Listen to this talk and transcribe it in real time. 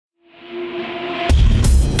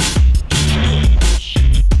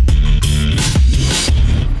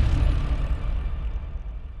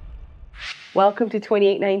Welcome to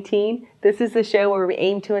 2819. This is the show where we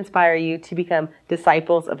aim to inspire you to become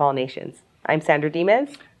disciples of all nations. I'm Sandra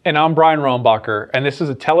Dimes. And I'm Brian Rohnbacher, and this is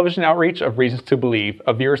a television outreach of Reasons to Believe,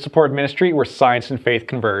 a viewer-supported ministry where science and faith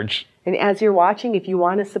converge. And as you're watching, if you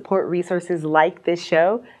want to support resources like this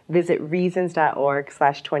show, visit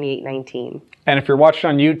reasons.org/2819. And if you're watching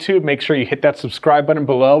on YouTube, make sure you hit that subscribe button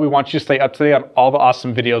below. We want you to stay up to date on all the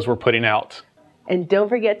awesome videos we're putting out. And don't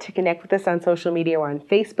forget to connect with us on social media. We're on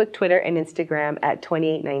Facebook, Twitter, and Instagram at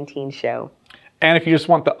 2819 Show. And if you just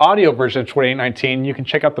want the audio version of 2819, you can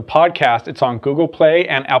check out the podcast. It's on Google Play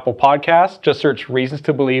and Apple Podcasts. Just search Reasons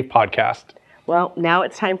to Believe Podcast. Well, now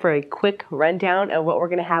it's time for a quick rundown of what we're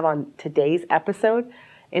going to have on today's episode.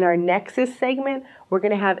 In our Nexus segment, we're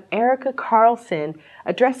going to have Erica Carlson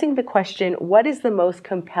addressing the question, what is the most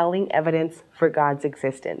compelling evidence for God's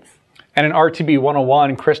existence? And in RTB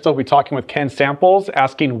 101, Crystal will be talking with Ken Samples,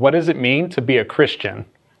 asking what does it mean to be a Christian?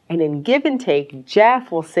 And in Give and Take,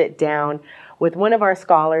 Jeff will sit down with one of our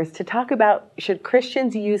scholars to talk about, should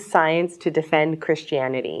Christians use science to defend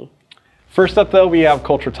Christianity? First up, though, we have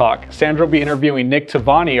Culture Talk. Sandra will be interviewing Nick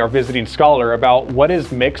Tavani, our visiting scholar, about what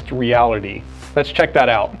is mixed reality. Let's check that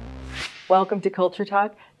out. Welcome to Culture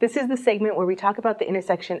Talk. This is the segment where we talk about the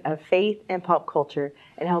intersection of faith and pop culture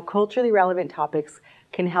and how culturally relevant topics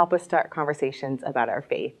can help us start conversations about our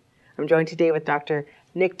faith. I'm joined today with Dr.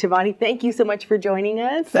 Nick Tavani. Thank you so much for joining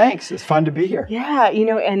us. Thanks. It's fun to be here. Yeah,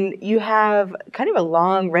 and you have kind of a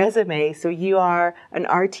long resume. So you are an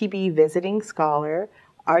RTB visiting scholar,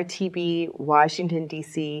 RTB Washington,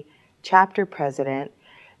 D.C. chapter president.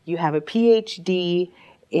 You have a PhD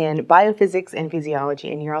in biophysics and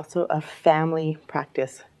physiology, and you're also a family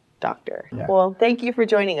practice doctor. Yeah. Well, thank you for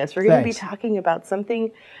joining us. We're going to be talking about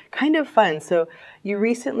something kind of fun. So you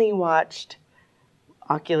recently watched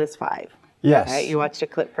Oculus 5. Yes. Right? You watched a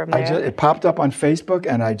clip from there? It popped up on Facebook,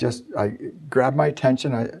 and I grabbed my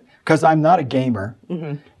attention because I'm not a gamer.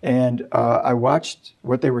 Mm-hmm. And I watched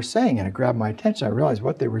what they were saying, and it grabbed my attention. I realized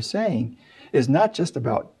what they were saying is not just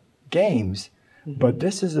about games, mm-hmm. but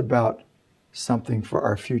this is about something for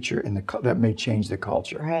our future that may change the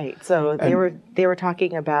culture. Right. So they were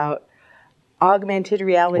talking about augmented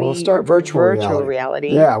reality. We'll start virtual reality.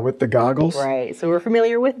 Yeah, with the goggles. Right. So we're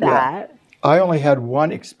familiar with that. Yeah. I only had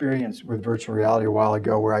one experience with virtual reality a while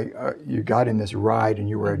ago where you got in this ride and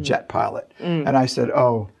you were mm-hmm. a jet pilot. Mm. And I said,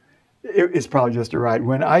 it's probably just a ride.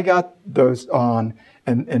 When I got those on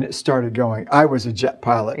and it started going, I was a jet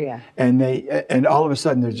pilot. Yeah. And all of a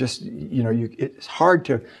sudden they're just, it's hard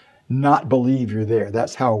to not believe you're there.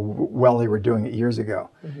 That's how well they were doing it years ago.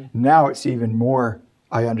 Mm-hmm. Now it's even more,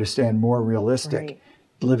 I understand, more realistic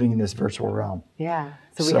living in this virtual realm. Yeah.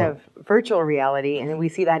 So we have virtual reality, and we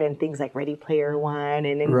see that in things like Ready Player One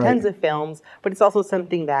and in tons of films, but it's also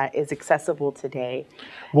something that is accessible today.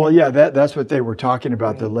 Well, yeah, that's what they were talking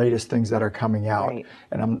about, the latest things that are coming out. Right.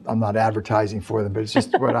 And I'm not advertising for them, but it's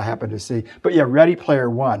just what I happen to see. But yeah, Ready Player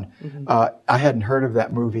One, mm-hmm. I hadn't heard of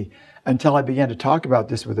that movie until I began to talk about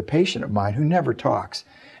this with a patient of mine who never talks.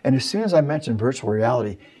 And as soon as I mentioned virtual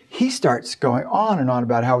reality, he starts going on and on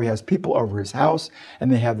about how he has people over his house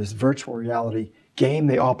and they have this virtual reality game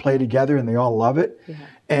they all play together and they all love it. Yeah.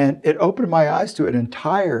 And it opened my eyes to an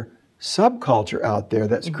entire subculture out there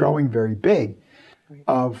that's mm-hmm. growing very big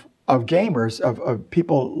of gamers, of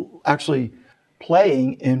people actually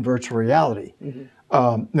playing in virtual reality. Mm-hmm.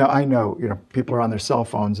 Now, I know, people are on their cell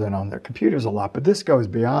phones and on their computers a lot, but this goes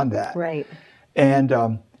beyond that. Right. And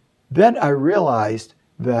then I realized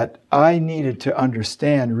that I needed to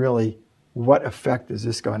understand really what effect is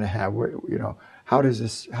this going to have? How does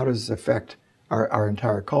this affect our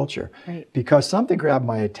entire culture? Right. Because something grabbed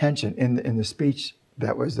my attention in the speech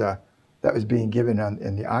that was being given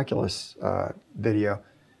in the Oculus video.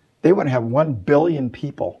 They want to have 1 billion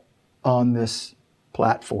people on this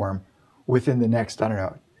platform within the next,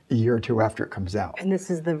 a year or two after it comes out. And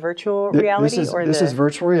this is the virtual reality? This is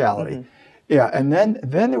virtual reality. Mm-hmm. Yeah, and then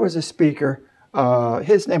there was a speaker,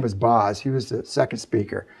 his name was Boz, he was the second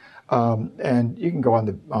speaker. And you can go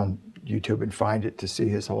on YouTube and find it to see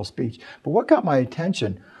his whole speech. But what got my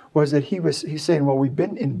attention was that he's saying, well, we've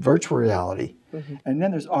been in virtual reality, mm-hmm. and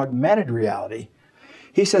then there's augmented reality.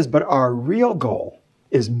 He says, but our real goal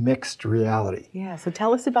is mixed reality. Yeah, so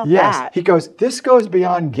tell us about that. Yes, he goes, this goes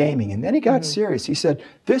beyond gaming. And then he got mm-hmm. serious. He said,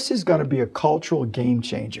 this is going to be a cultural game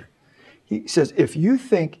changer. He says, if you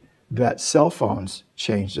think that cell phones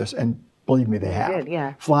changed us, and believe me, they have. Did,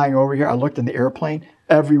 yeah. Flying over here, I looked in the airplane,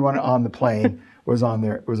 everyone on the plane was on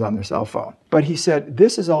their cell phone. But he said,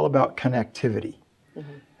 this is all about connectivity.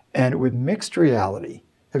 Mm-hmm. And with mixed reality,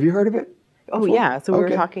 have you heard of it? Oh, yeah. So we were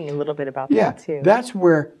talking a little bit about that, too. That's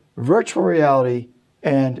where virtual reality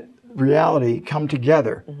and reality come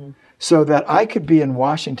together so that I could be in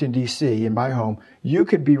Washington, D.C., in my home, you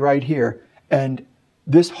could be right here, and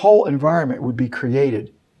this whole environment would be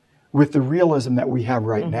created with the realism that we have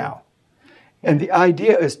right now. And the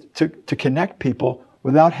idea is to connect people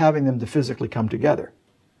without having them to physically come together.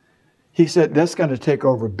 He said that's going to take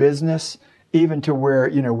over business, even to where,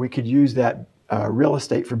 you know, we could use that real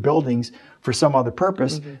estate for buildings for some other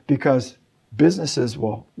purpose because businesses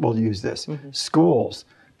will use this. Schools,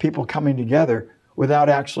 people coming together without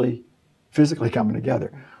actually physically coming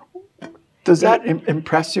together. Does that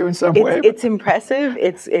impress you in some way? It's impressive.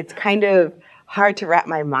 It's kind of hard to wrap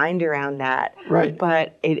my mind around that. Right.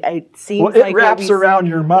 But it seems well, it wraps around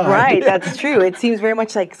your mind. Right, that's true. It seems very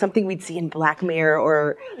much like something we'd see in Black Mirror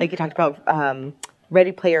or like you talked about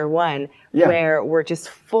Ready Player One, where we're just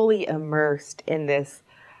fully immersed in this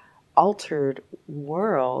altered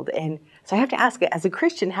world. And so I have to ask, as a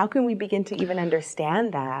Christian, how can we begin to even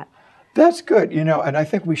understand that? That's good, you know, and I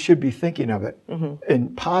think we should be thinking of it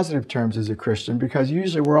in positive terms as a Christian, because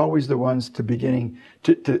usually we're always the ones to beginning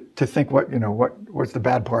to think what's the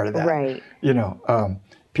bad part of that. Right. You know,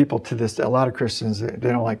 people to this, a lot of Christians, they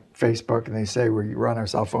don't like Facebook and they say we run our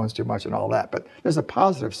cell phones too much and all that, but there's a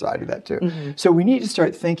positive side of that too. So we need to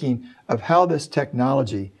start thinking of how this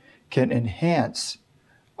technology can enhance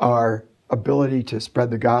our ability to spread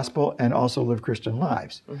the gospel and also live Christian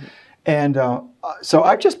lives. And so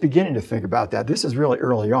I'm just beginning to think about that. This is really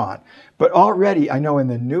early on, but already I know in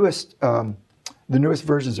the newest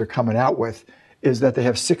versions they're coming out with is that they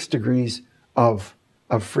have 6 degrees of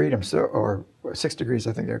freedom, so or 6 degrees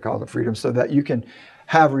I think they're called of freedom, so that you can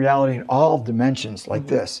have reality in all dimensions like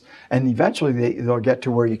this, and eventually they'll get to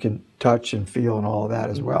where you can touch and feel and all of that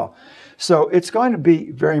as well. So it's going to be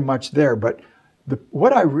very much there, but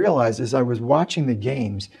what I realized as I was watching the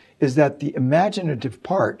games is that the imaginative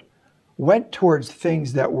part went towards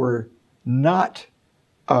things that were not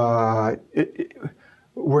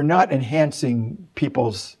enhancing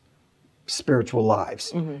people's spiritual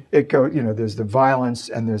lives. It goes, you know, there's the violence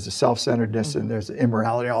and there's the self-centeredness and there's the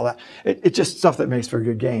immorality, all that. It's just stuff that makes for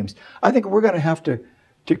good games. I think we're going to have to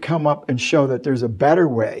come up and show that there's a better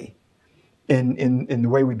way in the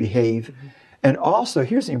way we behave. And also,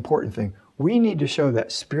 here's the important thing. We need to show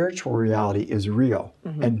that spiritual reality is real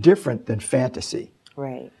and different than fantasy.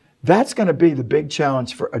 Right. That's going to be the big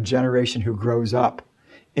challenge for a generation who grows up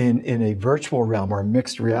in a virtual realm or a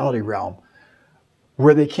mixed reality realm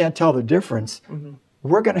where they can't tell the difference.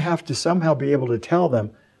 We're going to have to somehow be able to tell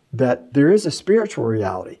them that there is a spiritual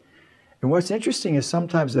reality. And what's interesting is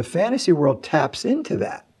sometimes the fantasy world taps into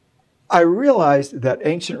that. I realized that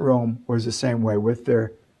ancient Rome was the same way with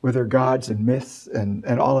their gods and myths and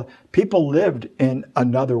all. People lived in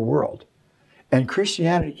another world. And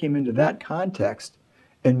Christianity came into that context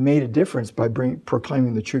and made a difference by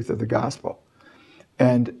proclaiming the truth of the gospel.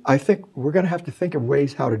 And I think we're going to have to think of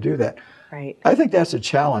ways how to do that. Right. I think that's a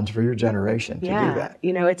challenge for your generation to do that.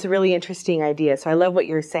 You know, it's a really interesting idea. So I love what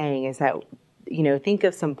you're saying is that, you know, think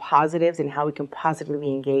of some positives and how we can positively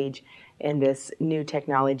engage in this new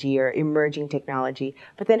technology or emerging technology,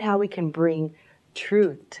 but then how we can bring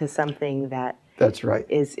truth to something that that's right.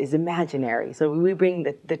 is imaginary. So we bring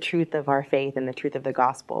the truth of our faith and the truth of the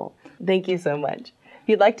gospel. Thank you so much. If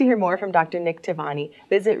you'd like to hear more from Dr. Nick Tavani,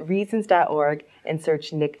 visit reasons.org and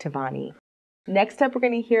search Nick Tavani. Next up, we're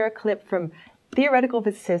going to hear a clip from theoretical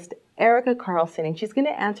physicist Erica Carlson, and she's going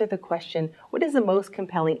to answer the question, what is the most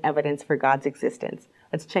compelling evidence for God's existence?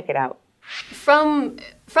 Let's check it out. From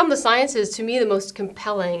the sciences, to me, the most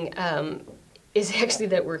compelling is actually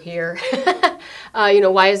that we're here.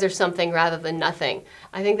 Why is there something rather than nothing?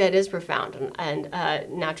 I think that is profound, and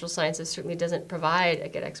natural sciences certainly doesn't provide a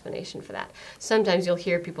good explanation for that. Sometimes you'll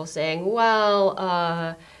hear people saying,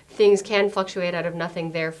 well, things can fluctuate out of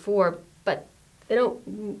nothing, therefore, but they don't,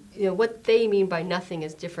 what they mean by nothing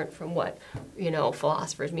is different from what,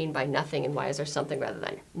 philosophers mean by nothing, and why is there something rather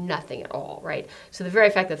than nothing at all, right? So the very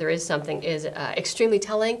fact that there is something is extremely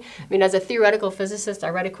telling. I mean, as a theoretical physicist, I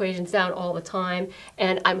write equations down all the time,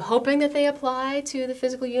 and I'm hoping that they apply to the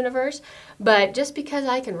physical universe, but just because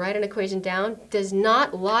I can write an equation down does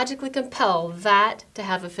not logically compel that to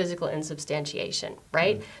have a physical insubstantiation,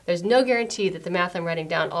 right? Mm-hmm. There's no guarantee that the math I'm writing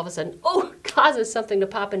down all of a sudden, causes something to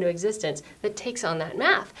pop into existence that takes on that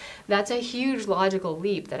math. That's a huge logical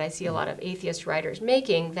leap that I see a lot of atheist writers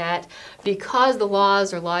making, that because the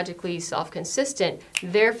laws are logically self-consistent,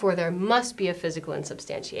 therefore there must be a physical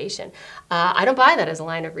insubstantiation. I don't buy that as a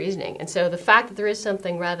line of reasoning. And so the fact that there is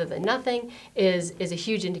something rather than nothing is a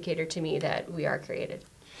huge indicator to me that we are created.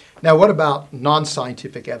 Now, what about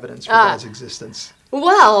non-scientific evidence for God's existence?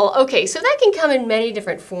 Well, okay, so that can come in many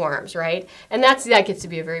different forms, right? And that gets to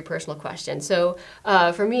be a very personal question. So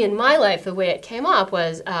for me in my life, the way it came up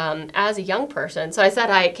was as a young person. So I said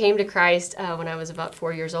I came to Christ when I was about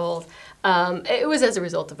 4 years old. It was as a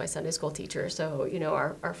result of my Sunday school teacher. So,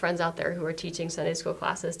 our friends out there who are teaching Sunday school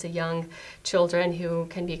classes to young children who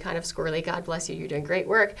can be kind of squirrely, God bless you, you're doing great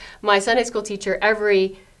work. My Sunday school teacher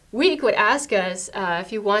every week would ask us,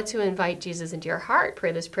 if you want to invite Jesus into your heart,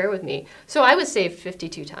 pray this prayer with me. So I was saved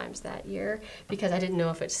 52 times that year because I didn't know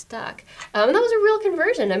if it stuck. And that was a real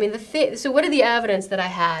conversion. I mean, so what are the evidence that I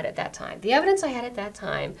had at that time? The evidence I had at that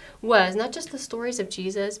time was not just the stories of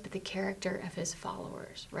Jesus, but the character of his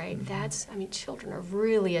followers, right? Mm-hmm. Children are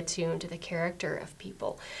really attuned to the character of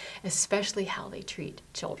people, especially how they treat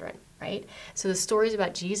children, right? So the stories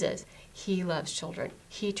about Jesus, he loves children.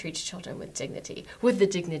 He treats children with dignity, with the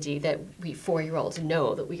dignity that we 4-year-olds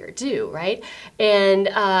know that we are due, right? And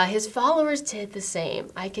his followers did the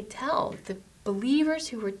same. I could tell the believers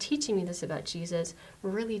who were teaching me this about Jesus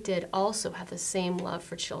really did also have the same love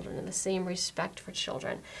for children and the same respect for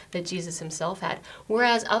children that Jesus himself had.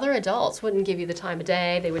 Whereas other adults wouldn't give you the time of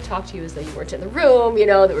day. They would talk to you as though you weren't in the room, they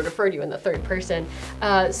would refer to you in the third person.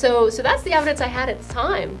 So that's the evidence I had at the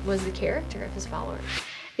time, was the character of his followers.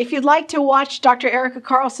 If you'd like to watch Dr. Erica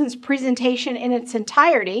Carlson's presentation in its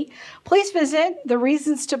entirety, please visit the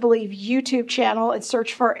Reasons to Believe YouTube channel and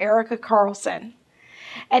search for Erica Carlson.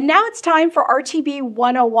 And now it's time for RTB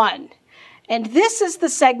 101. And this is the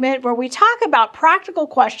segment where we talk about practical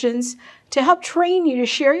questions to help train you to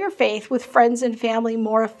share your faith with friends and family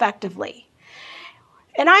more effectively.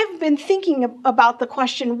 And I've been thinking about the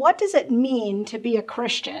question, what does it mean to be a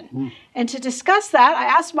Christian? Mm. And to discuss that, I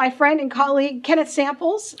asked my friend and colleague, Kenneth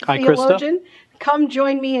Samples, theologian, Krista. Come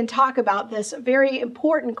join me and talk about this very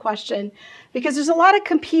important question, because there's a lot of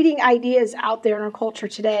competing ideas out there in our culture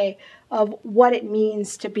today of what it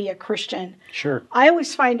means to be a Christian. Sure. I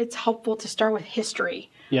always find it's helpful to start with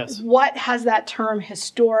history. Yes. What has that term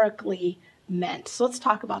historically meant? So let's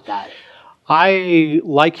talk about that. I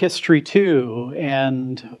like history too,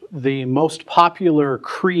 and the most popular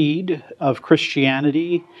creed of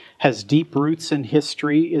Christianity has deep roots in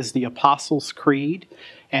history, is the Apostles' Creed,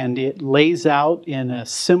 and it lays out in a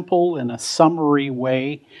simple and a summary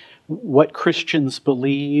way what Christians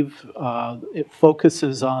believe. It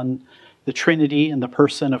focuses on the Trinity and the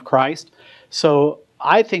person of Christ. So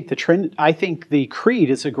I think the creed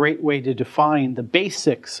is a great way to define the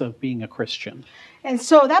basics of being a Christian. And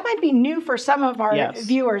so that might be new for some of our Yes.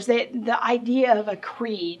 viewers, the idea of a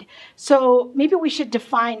creed. So maybe we should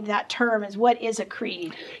define that term as what is a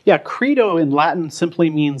creed? Yeah, credo in Latin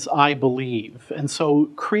simply means I believe. And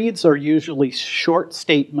so creeds are usually short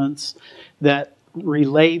statements that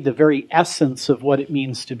relay the very essence of what it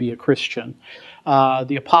means to be a Christian.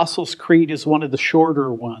 The Apostles' Creed is one of the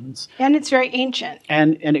shorter ones. And it's very ancient.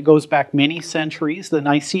 And it goes back many centuries. The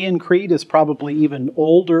Nicene Creed is probably even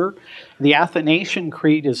older. The Athanasian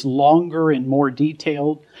Creed is longer and more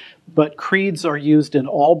detailed. But creeds are used in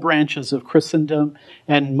all branches of Christendom,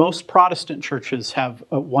 and most Protestant churches have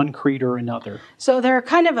one creed or another. So they're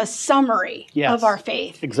kind of a summary of our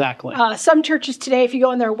faith. Exactly. Some churches today, if you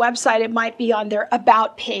go on their website, it might be on their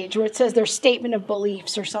About page where it says their statement of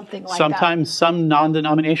beliefs or something like that. Sometimes some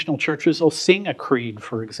non-denominational churches will sing a creed,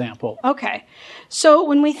 for example. Okay. So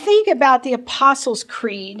when we think about the Apostles'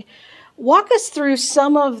 Creed, walk us through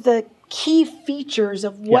some of the key features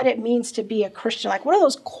of what it means to be a Christian. Like, what are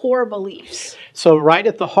those core beliefs? So right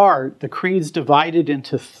at the heart, the creed's divided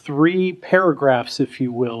into 3 paragraphs, if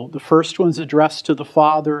you will. The first one's addressed to the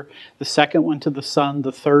Father, the second one to the Son,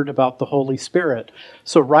 the third about the Holy Spirit.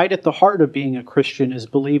 So right at the heart of being a Christian is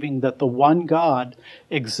believing that the one God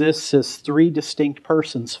exists as 3 distinct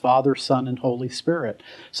persons, Father, Son, and Holy Spirit.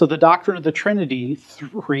 So the doctrine of the Trinity,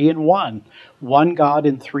 3 in 1. One God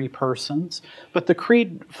in 3 persons. But the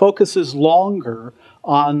creed focuses longer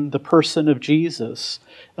on the person of Jesus,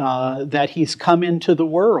 that he's come into the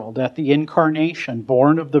world at the incarnation,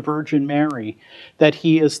 born of the Virgin Mary, that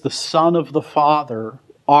he is the Son of the Father,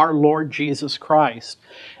 our Lord Jesus Christ.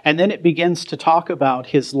 And then it begins to talk about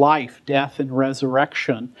his life, death, and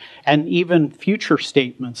resurrection, and even future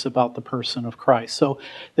statements about the person of Christ. So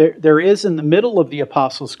there is in the middle of the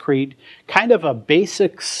Apostles' Creed kind of a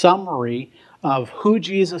basic summary of who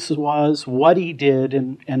Jesus was, what he did,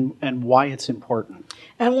 and why it's important.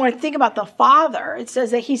 And when we think about the Father, it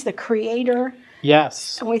says that he's the creator.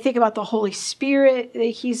 Yes. And when we think about the Holy Spirit, that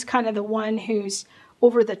he's kind of the one who's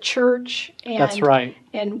over the church and That's right.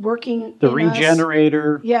 and working The in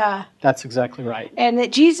regenerator. us. Yeah. That's exactly right. And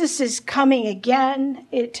that Jesus is coming again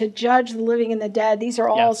to judge the living and the dead. These are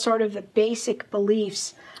all sort of the basic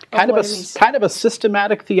beliefs. Kind of a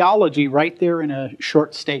systematic theology right there in a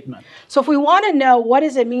short statement. So if we want to know what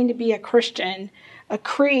does it mean to be a Christian, a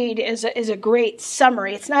creed is a great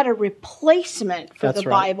summary. It's not a replacement for the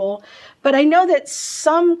Bible, but I know that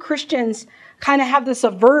some Christians kind of have this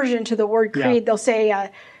aversion to the word creed. Yeah. They'll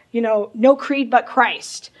say, no creed but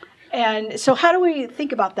Christ. And so how do we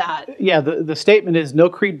think about that? Yeah, the statement is no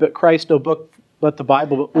creed but Christ, no book but the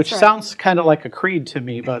Bible, which sounds kind of like a creed to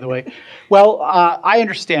me, by the way. Well, I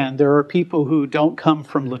understand there are people who don't come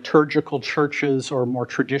from liturgical churches or more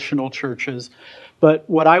traditional churches. But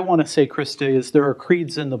what I want to say, Krista, is there are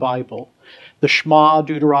creeds in the Bible. The Shema,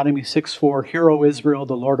 Deuteronomy 6:4, Hear, O Israel,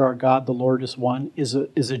 the Lord our God, the Lord is one, is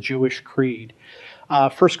a Jewish creed.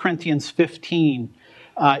 1 Corinthians 15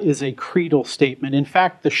 is a creedal statement. In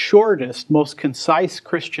fact, the shortest, most concise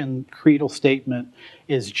Christian creedal statement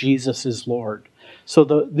is Jesus is Lord. So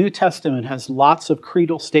the New Testament has lots of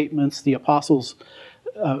creedal statements. The apostles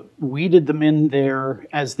weeded them in there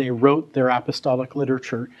as they wrote their apostolic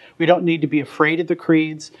literature. We don't need to be afraid of the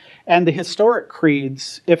creeds. And the historic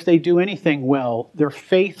creeds, if they do anything well, they're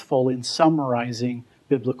faithful in summarizing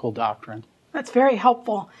biblical doctrine. That's very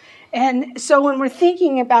helpful. And so when we're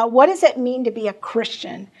thinking about what does it mean to be a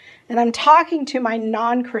Christian, and I'm talking to my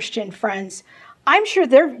non-Christian friends, I'm sure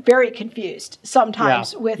they're very confused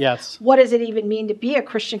sometimes with what does it even mean to be a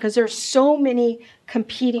Christian, because there's so many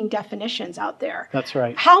competing definitions out there. That's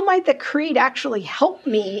right. How might the creed actually help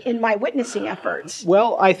me in my witnessing efforts?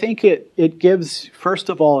 Well, I think it gives, first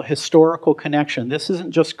of all, a historical connection. This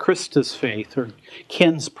isn't just Krista's faith or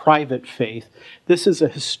Ken's private faith. This is a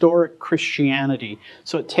historic Christianity.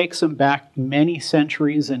 So it takes them back many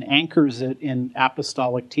centuries and anchors it in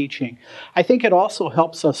apostolic teaching. I think it also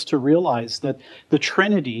helps us to realize that the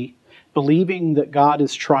Trinity, believing that God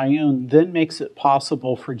is triune, then makes it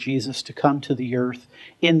possible for Jesus to come to the earth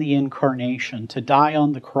in the incarnation, to die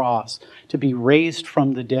on the cross, to be raised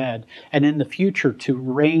from the dead, and in the future to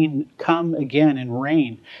reign, come again and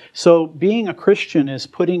reign. So being a Christian is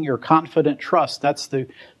putting your confident trust. That's the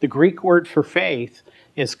Greek word for faith,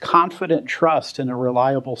 is confident trust in a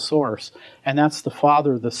reliable source. And that's the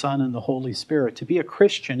Father, the Son, and the Holy Spirit. To be a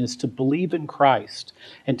Christian is to believe in Christ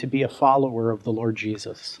and to be a follower of the Lord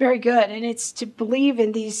Jesus. Very good. And it's to believe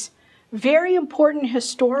in these very important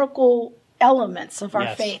historical elements of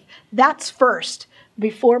our faith. That's first,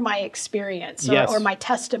 before my experience or my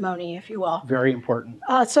testimony, if you will. Very important.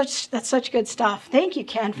 That's such good stuff. Thank you,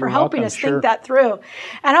 Ken, for helping us think that through.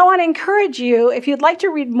 And I want to encourage you, if you'd like to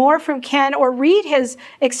read more from Ken or read his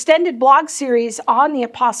extended blog series on the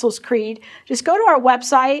Apostles' Creed, just go to our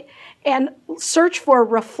website and search for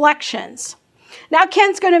Reflections. Now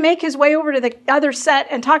Ken's going to make his way over to the other set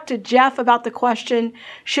and talk to Jeff about the question,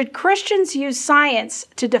 should Christians use science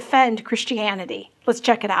to defend Christianity? Let's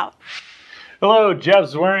check it out. Hello, Jeff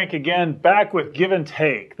Zwerenk again, back with Give and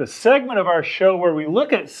Take, the segment of our show where we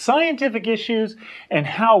look at scientific issues and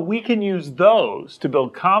how we can use those to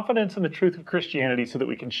build confidence in the truth of Christianity so that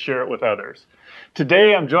we can share it with others.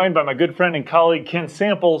 Today, I'm joined by my good friend and colleague, Ken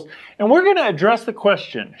Samples, and we're going to address the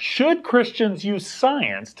question, should Christians use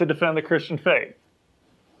science to defend the Christian faith?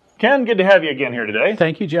 Ken, good to have you again here today.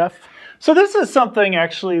 Thank you, Jeff. So this is something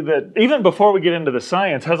actually that, even before we get into the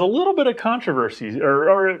science, has a little bit of controversy,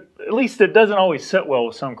 or at least it doesn't always sit well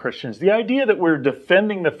with some Christians. The idea that we're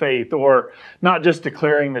defending the faith or not just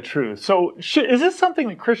declaring the truth. So is this something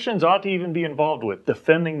that Christians ought to even be involved with,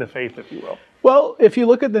 defending the faith, if you will? Well, if you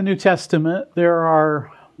look at the New Testament, there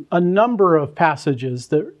are a number of passages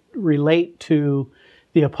that relate to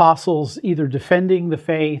the apostles either defending the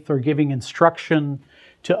faith or giving instruction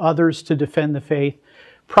to others to defend the faith.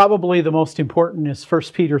 Probably the most important is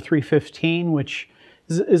 1 Peter 3:15, which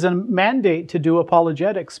is a mandate to do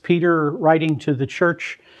apologetics. Peter, writing to the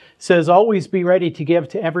church, says, always be ready to give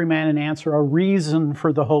to every man an answer, a reason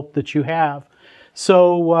for the hope that you have.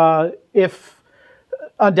 So if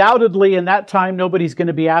undoubtedly in that time nobody's going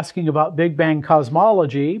to be asking about Big Bang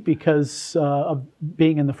cosmology because of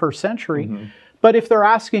being in the first century, but if they're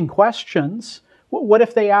asking questions, what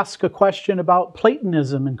if they ask a question about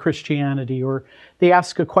Platonism in Christianity, or they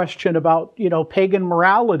ask a question about, pagan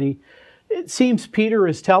morality? It seems Peter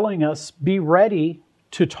is telling us, be ready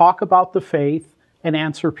to talk about the faith and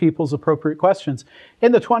answer people's appropriate questions.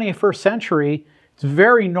 In the 21st century, it's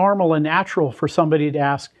very normal and natural for somebody to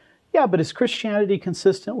ask, yeah, but is Christianity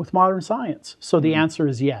consistent with modern science? So the answer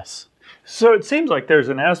is yes. So it seems like there's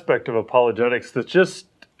an aspect of apologetics that's just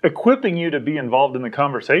equipping you to be involved in the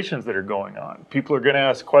conversations that are going on. People are going to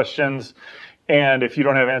ask questions, and if you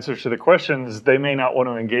don't have answers to the questions, they may not want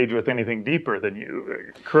to engage with anything deeper than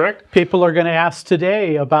you, correct? People are going to ask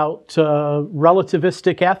today about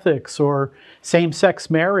relativistic ethics or same-sex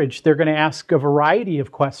marriage. They're going to ask a variety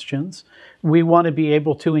of questions. We want to be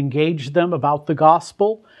able to engage them about the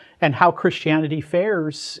gospel and how Christianity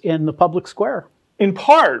fares in the public square. In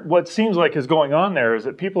part, what seems like is going on there is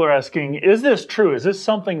that people are asking, is this true? Is this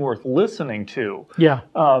something worth listening to? Yeah.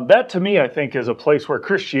 That, to me, I think, is a place where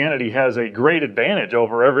Christianity has a great advantage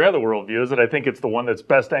over every other worldview, is that I think it's the one that's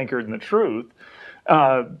best anchored in the truth.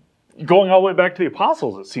 Going all the way back to the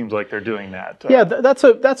apostles, it seems like they're doing that. Yeah, that's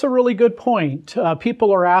a really good point.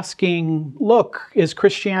 People are asking, look, is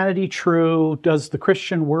Christianity true? Does the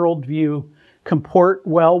Christian worldview comport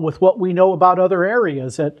well with what we know about other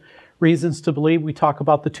areas? At Reasons to Believe, we talk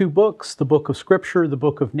about the two books, the book of Scripture, the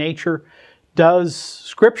book of nature. Does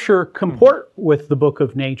Scripture comport with the book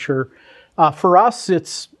of nature? For us,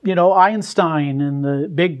 it's, Einstein and the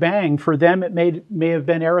Big Bang. For them, it may have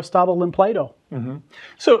been Aristotle and Plato. Mm-hmm.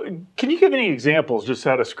 So can you give any examples just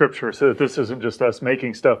out of Scripture so that this isn't just us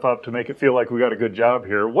making stuff up to make it feel like we got a good job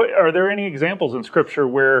here? Are there any examples in Scripture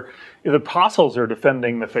where the apostles are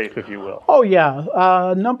defending the faith, if you will? Oh, yeah.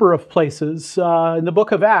 A number of places. In the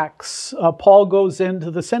book of Acts, Paul goes into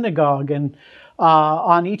the synagogue, and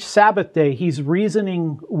on each Sabbath day, he's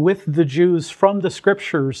reasoning with the Jews from the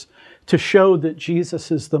Scriptures to show that Jesus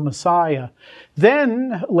is the Messiah.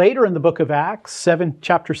 Then, later in the book of Acts,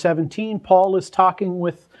 chapter 17, Paul is talking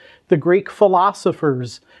with the Greek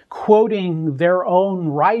philosophers, quoting their own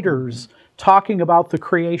writers, talking about the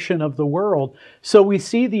creation of the world. So we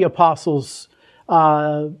see the apostles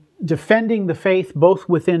defending the faith both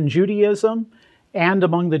within Judaism and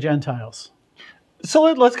among the Gentiles. So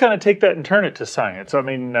let's kind of take that and turn it to science. I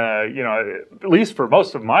mean, at least for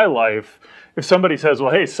most of my life, if somebody says,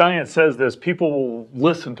 well, hey, science says this, people will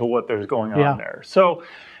listen to what there's going on there. So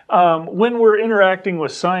when we're interacting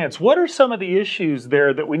with science, what are some of the issues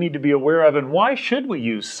there that we need to be aware of, and why should we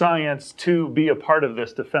use science to be a part of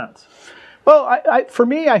this defense? Well, for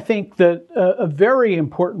me, I think that a very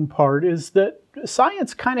important part is that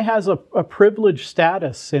science kind of has a privileged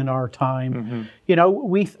status in our time.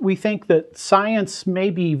 Mm-hmm. We think that science may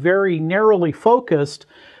be very narrowly focused,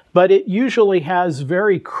 but it usually has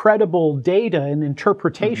very credible data and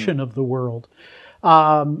interpretation of the world.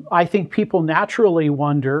 I think people naturally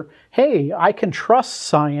wonder, hey, I can trust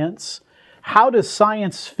science. How does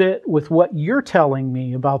science fit with what you're telling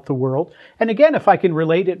me about the world? And again, if I can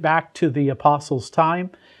relate it back to the apostles' time,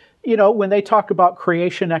 when they talk about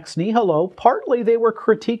creation ex nihilo, partly they were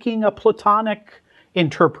critiquing a Platonic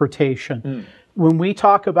interpretation. When we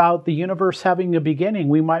talk about the universe having a beginning,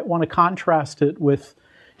 we might want to contrast it with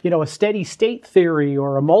a steady state theory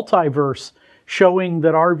or a multiverse showing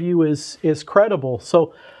that our view is credible.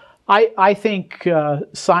 So I think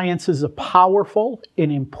science is a powerful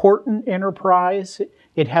and important enterprise.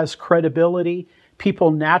 It has credibility.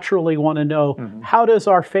 People naturally want to know, how does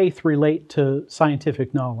our faith relate to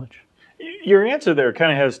scientific knowledge? Your answer there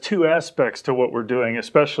kind of has two aspects to what we're doing,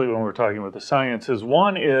 especially when we're talking about the sciences.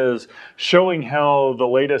 One is showing how the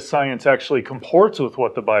latest science actually comports with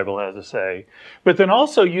what the Bible has to say, but then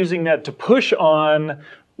also using that to push on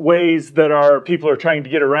ways that people are trying to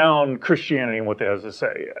get around Christianity and what they have to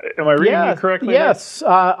say. Am I reading that correctly? Yes,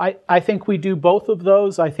 I think we do both of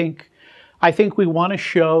those. I think we want to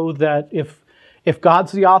show that if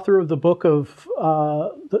God's the author of the book of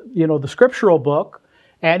the scriptural book,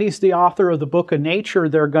 and he's the author of the book of nature,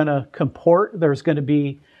 they're going to comport. There's going to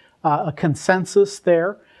be a consensus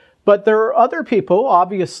there. But there are other people,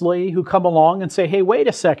 obviously, who come along and say, hey, wait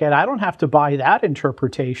a second, I don't have to buy that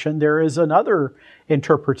interpretation. There is another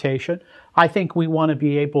interpretation. I think we want to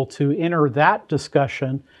be able to enter that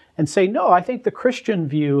discussion and say, no, I think the Christian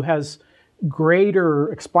view has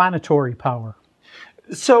greater explanatory power.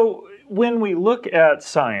 So when we look at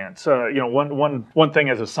science, one thing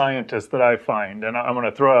as a scientist that I find, and I'm going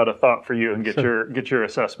to throw out a thought for you and get your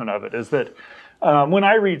assessment of it, is that when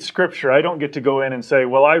I read Scripture, I don't get to go in and say,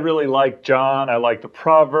 well, I really like John, I like the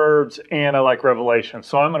Proverbs, and I like Revelation,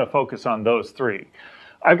 so I'm going to focus on those three.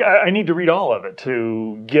 I need to read all of it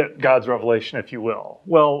to get God's revelation, if you will.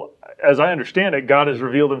 Well, as I understand it, God has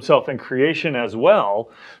revealed himself in creation as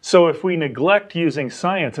well. So if we neglect using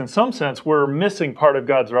science, in some sense, we're missing part of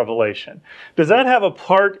God's revelation. Does that have a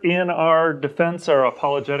part in our defense, our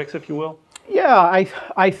apologetics, if you will? Yeah,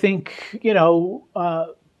 I think,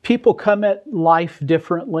 people come at life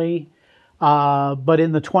differently. But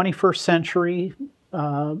in the 21st century,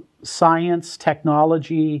 science,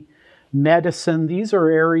 technology, medicine. These are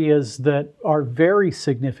areas that are very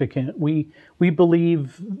significant. We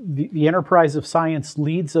believe the enterprise of science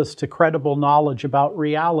leads us to credible knowledge about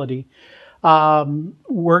reality.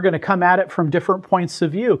 We're going to come at it from different points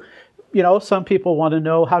of view. You know, some people want to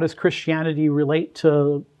know, how does Christianity relate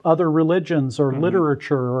to other religions or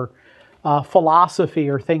literature or philosophy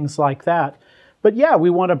or things like that? But yeah, we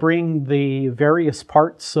want to bring the various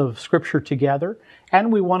parts of Scripture together,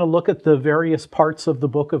 and we want to look at the various parts of the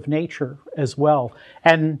book of nature as well.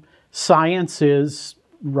 And science is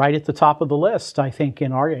right at the top of the list, I think,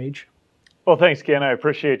 in our age. Well, thanks, Ken. I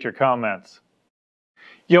appreciate your comments.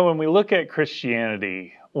 You know, when we look at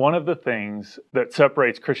Christianity, one of the things that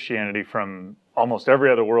separates Christianity from almost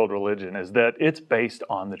every other world religion is that it's based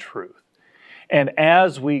on the truth. And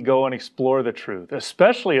as we go and explore the truth,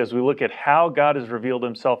 especially as we look at how God has revealed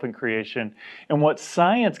himself in creation and what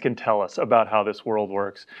science can tell us about how this world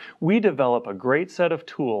works, we develop a great set of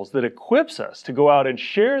tools that equips us to go out and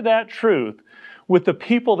share that truth with the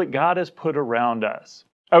people that God has put around us.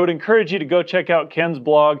 I would encourage you to go check out Ken's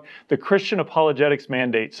blog, The Christian Apologetics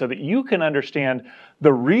Mandate, so that you can understand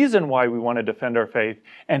the reason why we want to defend our faith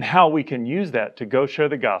and how we can use that to go share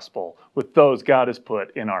the gospel with those God has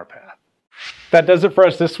put in our path. That does it for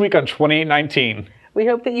us this week on 2819. We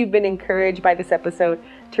hope that you've been encouraged by this episode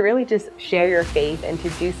to really just share your faith and to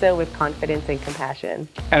do so with confidence and compassion.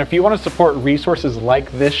 And if you want to support resources like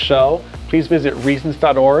this show, please visit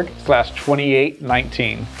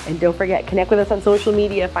reasons.org/2819. And don't forget, connect with us on social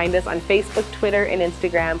media. Find us on Facebook, Twitter, and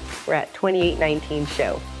Instagram. We're at 2819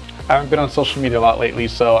 Show. I haven't been on social media a lot lately,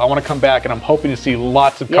 so I want to come back, and I'm hoping to see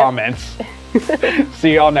lots of comments.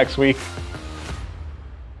 See y'all next week.